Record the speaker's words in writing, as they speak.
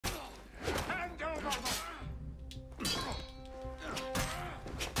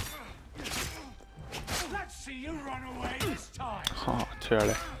too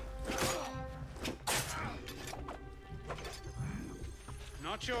early.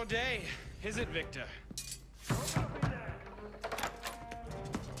 Not your day, is it, Victor?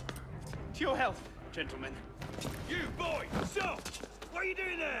 To your health, gentlemen. You boy, stop! What are you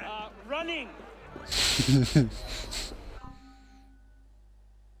doing there? Running.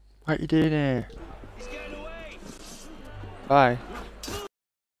 What you doing there? He's getting away. Bye.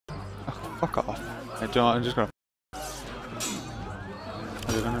 Oh, fuck off. I don't. I'm just gonna. Are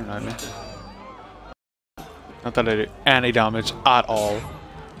they gonna remind me? Not that I do any damage at all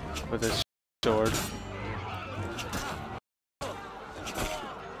with this sword.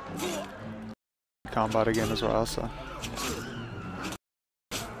 Combat again as well, so.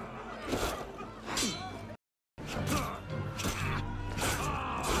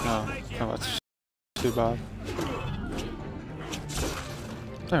 No, that's too bad.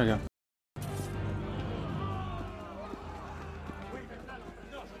 There we go.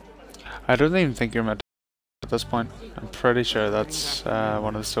 I don't even think you're meant to at this point. I'm pretty sure that's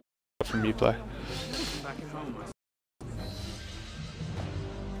one of the stuff from Uplay.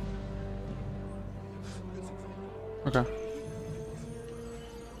 Okay.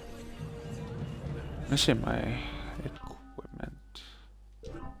 Let me see my equipment.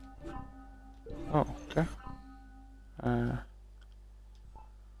 Oh, okay. Don't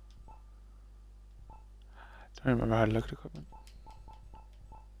remember how to look at equipment.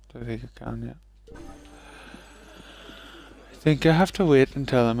 Don't think I can yet. I think I have to wait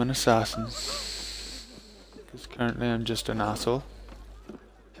until I'm an assassin. Because currently I'm just an asshole.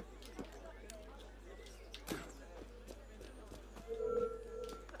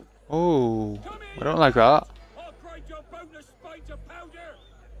 Oh, I don't like that.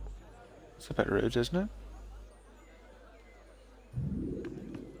 It's a bit rude, isn't it?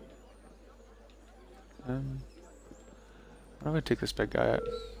 Why don't we take this big guy out?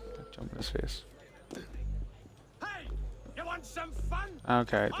 Jump in his face. Hey, you want some fun?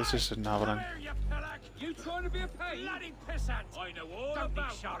 Okay, this is just happening. You trying to be a pain? Bloody pissant! I know all Don't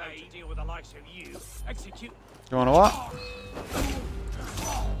about Shardo to deal with the likes of you. Execute. You wanna what?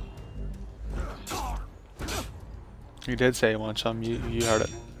 You did say you want some. You heard it.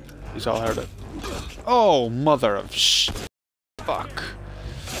 You all heard it. Oh, mother of fuck.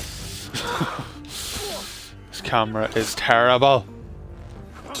 This camera is terrible.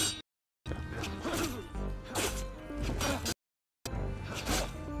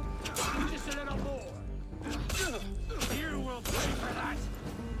 Just a little more. You will pay for that.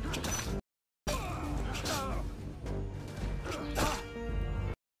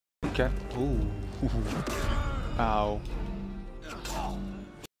 Okay. Ooh. Ow.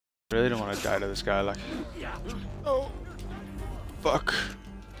 Really don't want to die to this guy, like. Oh. Fuck.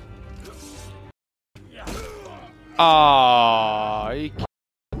 Ah,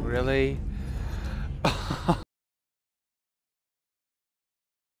 really?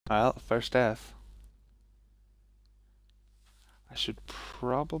 Well, first death. I should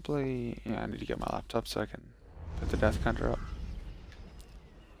probably... Yeah, I need to get my laptop so I can put the death counter up.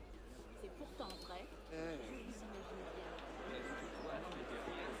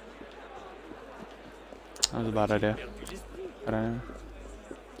 That was a bad idea. But anyway.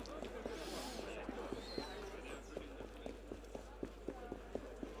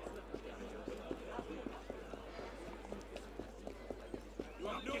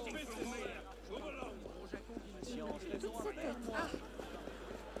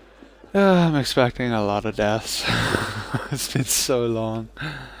 I'm expecting a lot of deaths. It's been so long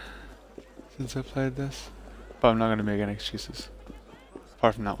since I played this. But I'm not going to make any excuses.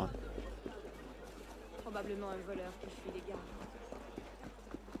 Apart from that one.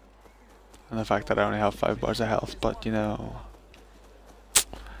 And the fact that I only have 5 bars of health, but you know...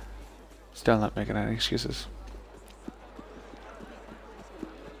 Still not making any excuses.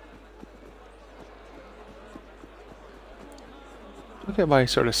 Look at why he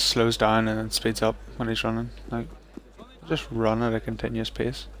sort of slows down and then speeds up when he's running. Like, just run at a continuous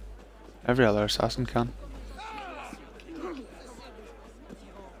pace. Every other assassin can.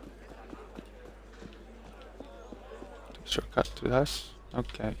 Shortcut to this.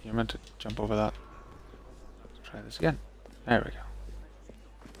 Okay, you're meant to jump over that. Let's try this again. There we go.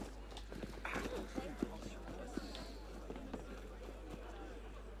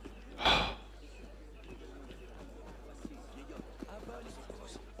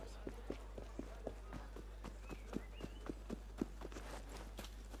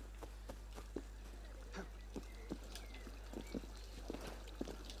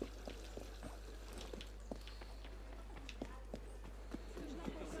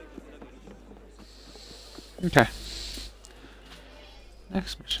 Okay.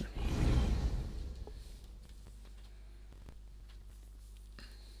 Next mission.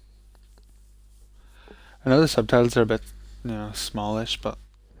 I know the subtitles are a bit, you know, smallish, but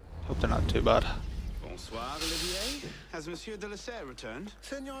hope they're not too bad. Bonsoir, Olivier. Has Monsieur de la Serre returned?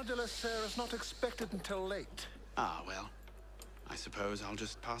 Senor de la Serre is not expected until late. Ah, well. I suppose I'll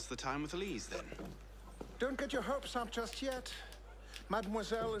just pass the time with Elise then. Don't get your hopes up just yet.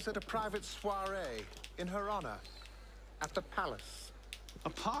 Mademoiselle is at a private soiree in her honor at the palace. A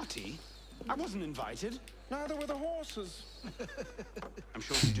party? I wasn't invited. Neither were the horses. I'm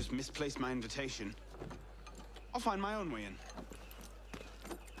sure she just misplaced my invitation. I'll find my own way in.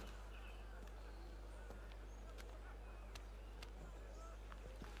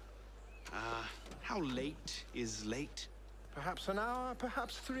 How late is late? Perhaps an hour,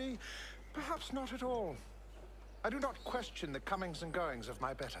 perhaps 3, perhaps not at all. I do not question the comings and goings of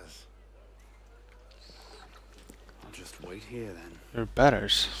my betters. I'll just wait here then. Your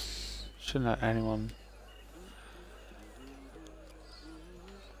betters. Shouldn't let anyone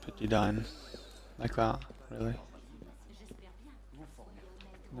put you down like that, really.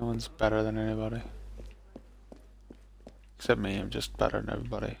 No one's better than anybody. Except me, I'm just better than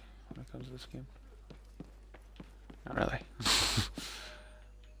everybody when it comes to this game. Not really.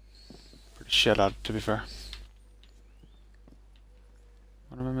 Pretty shit at it, to be fair.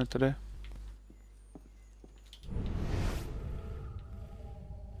 What am I meant to do?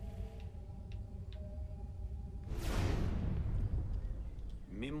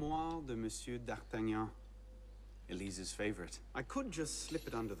 Memoir de Monsieur d'Artagnan. Elise's favorite. I could just slip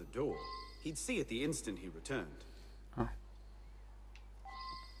it under the door. He'd see it the instant he returned. Oh.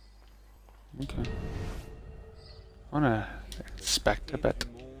 Okay. I wanna inspect a bit.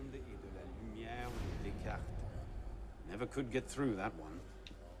 Never could get through that one.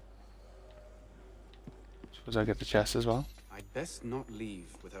 Suppose I get the chest as well. I'd best not leave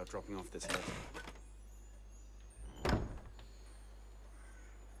without dropping off this letter.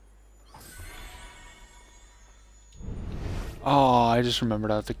 Oh, I just remembered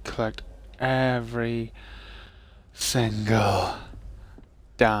I have to collect every single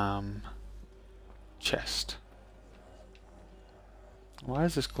damn chest. Why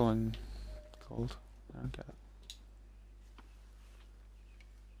is this glowing gold? I don't get it.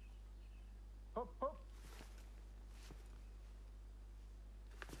 Hop, hop.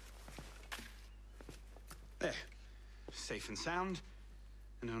 There. Safe and sound,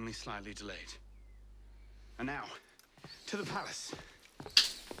 and only slightly delayed. And now, to the palace.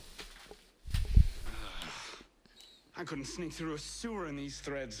 I couldn't sneak through a sewer in these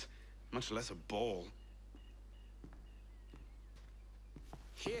threads, much less a ball.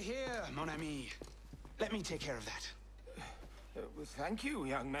 Here, here, mon ami. Let me take care of that. Well, thank you,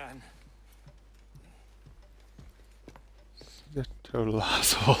 young man. The total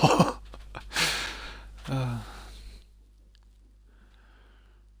asshole.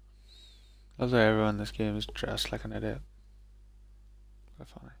 Love that everyone in this game is dressed like an idiot. Quite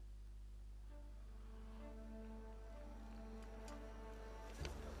funny.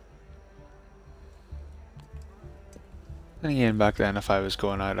 Then again, back then, if I was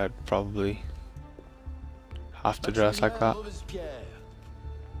going out, I'd probably have to dress like that.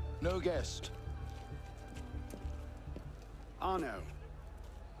 No guest. Arnaud.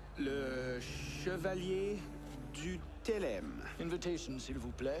 Le Chevalier du Télème. Invitation, s'il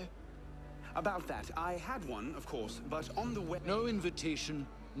vous plaît. About that, I had one, of course, but on the way... No invitation,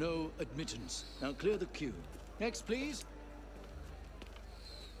 no admittance. Now clear the queue. Next, please.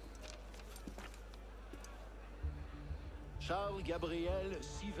 Charles Gabriel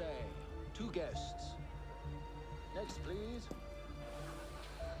Sivet. 2 guests. Next, please.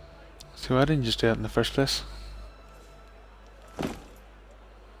 So why didn't you just do it in the first place?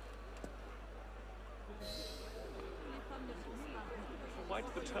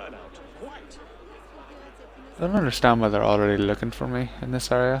 Quite the turnout. Quite. I don't understand why they're already looking for me in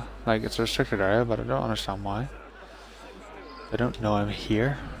this area. Like, it's a restricted area, but I don't understand why. They don't know I'm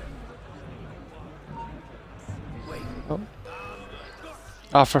here. Oh.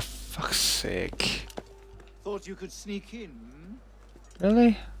 Oh, for fuck's sake. Thought you could sneak in?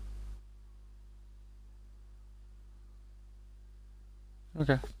 Really?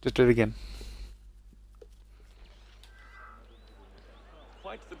 Okay, just do it again.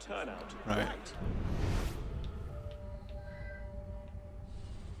 Quite the turnout. Right.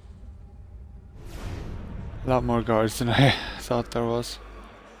 A lot more guards than I thought there was.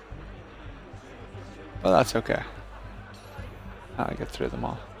 But that's okay. I'll get through them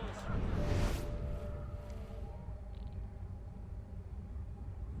all.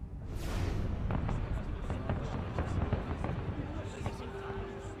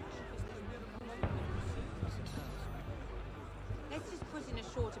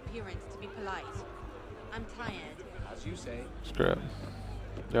 short appearance to be polite. I'm tired. As you say. Screw it.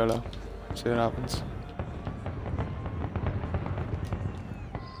 YOLO. See what happens.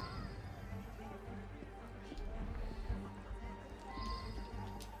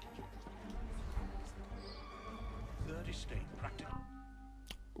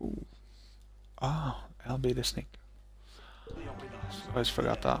 Ooh. Oh, LB the sneak. Always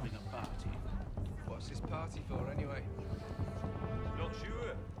forgot that. What's this party for, anyway? Not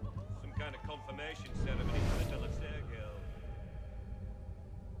sure. Some kind of confirmation ceremony for the Delasair girl.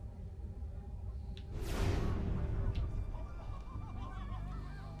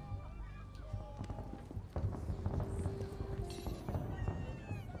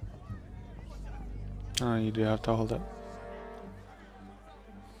 Oh, you do have to hold it.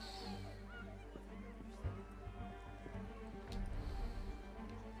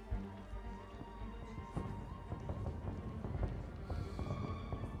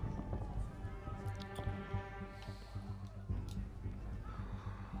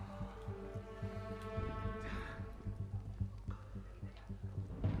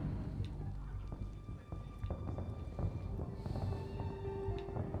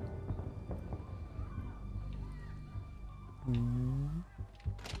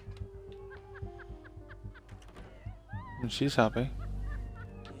 And she's happy. Is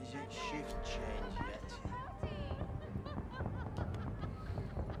it shift change yet?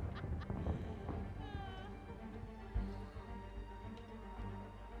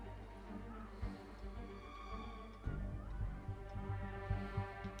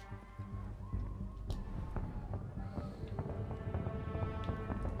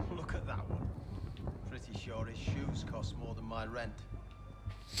 Look at that one. Pretty sure his shoes cost more than my rent.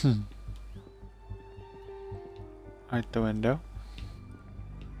 Out the window.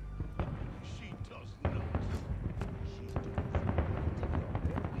 She does not.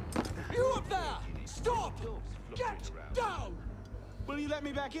 You up there! Stop! Get down! Will you let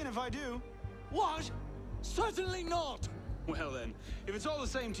me back in if I do? What? Certainly not! Well then, if it's all the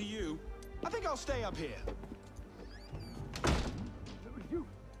same to you, I think I'll stay up here. You,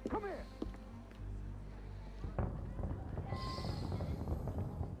 come here.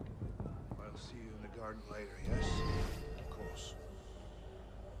 I'll see you in the garden later, yes? Of course.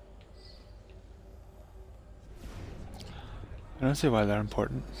 I don't see why they're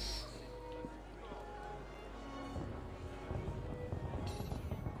important.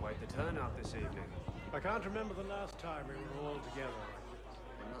 Quite the turnout this evening. I can't remember the last time we were all together.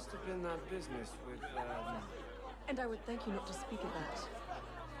 It must have been that business with, And I would thank you not to speak of that.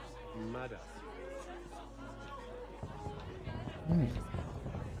 Mada.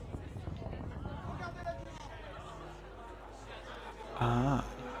 Ah,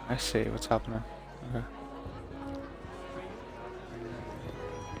 I see what's happening. Okay.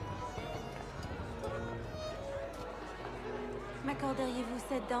 M'accorderiez-vous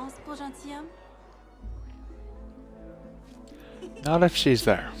cette danse pour gentilhomme? Not if she's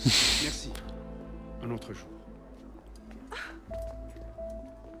there. Merci. Un autre jour.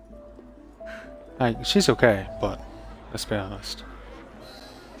 Like, she's okay, but let's be honest.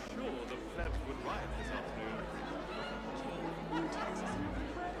 sure the plebs would riot this afternoon. And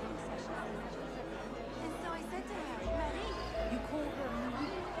so I said to her, Marie, you call her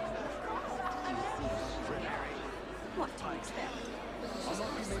Marie? Of course. What do you expect? I'll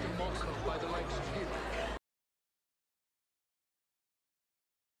not be made a mock of by the likes of you.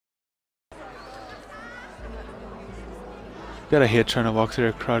 Gotta hate trying to walk through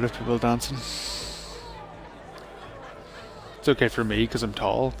a crowd of people dancing. It's okay for me because I'm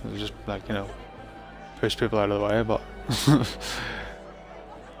tall. It's just like, you know, push people out of the way, but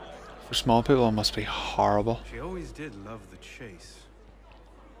for small people it must be horrible. She always did love the chase.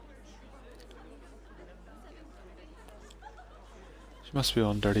 She must be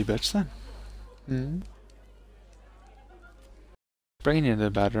one dirty bitch then. Bringing you into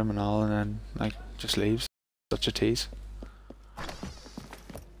the bedroom and all, and then like just leaves. Such a tease.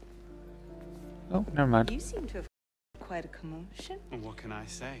 Oh, never mind. You seem to have quite a commotion. Well, what can I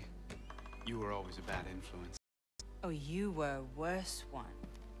say? You were always a bad influence. Oh, you were a worse one.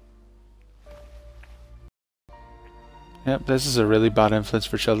 Yep, this is a really bad influence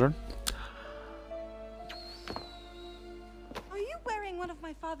for children. Are you wearing one of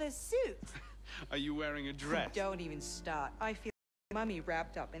my father's suits? Are you wearing a dress? Don't even start. I feel like Mummy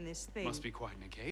wrapped up in this thing. Must be quite an occasion.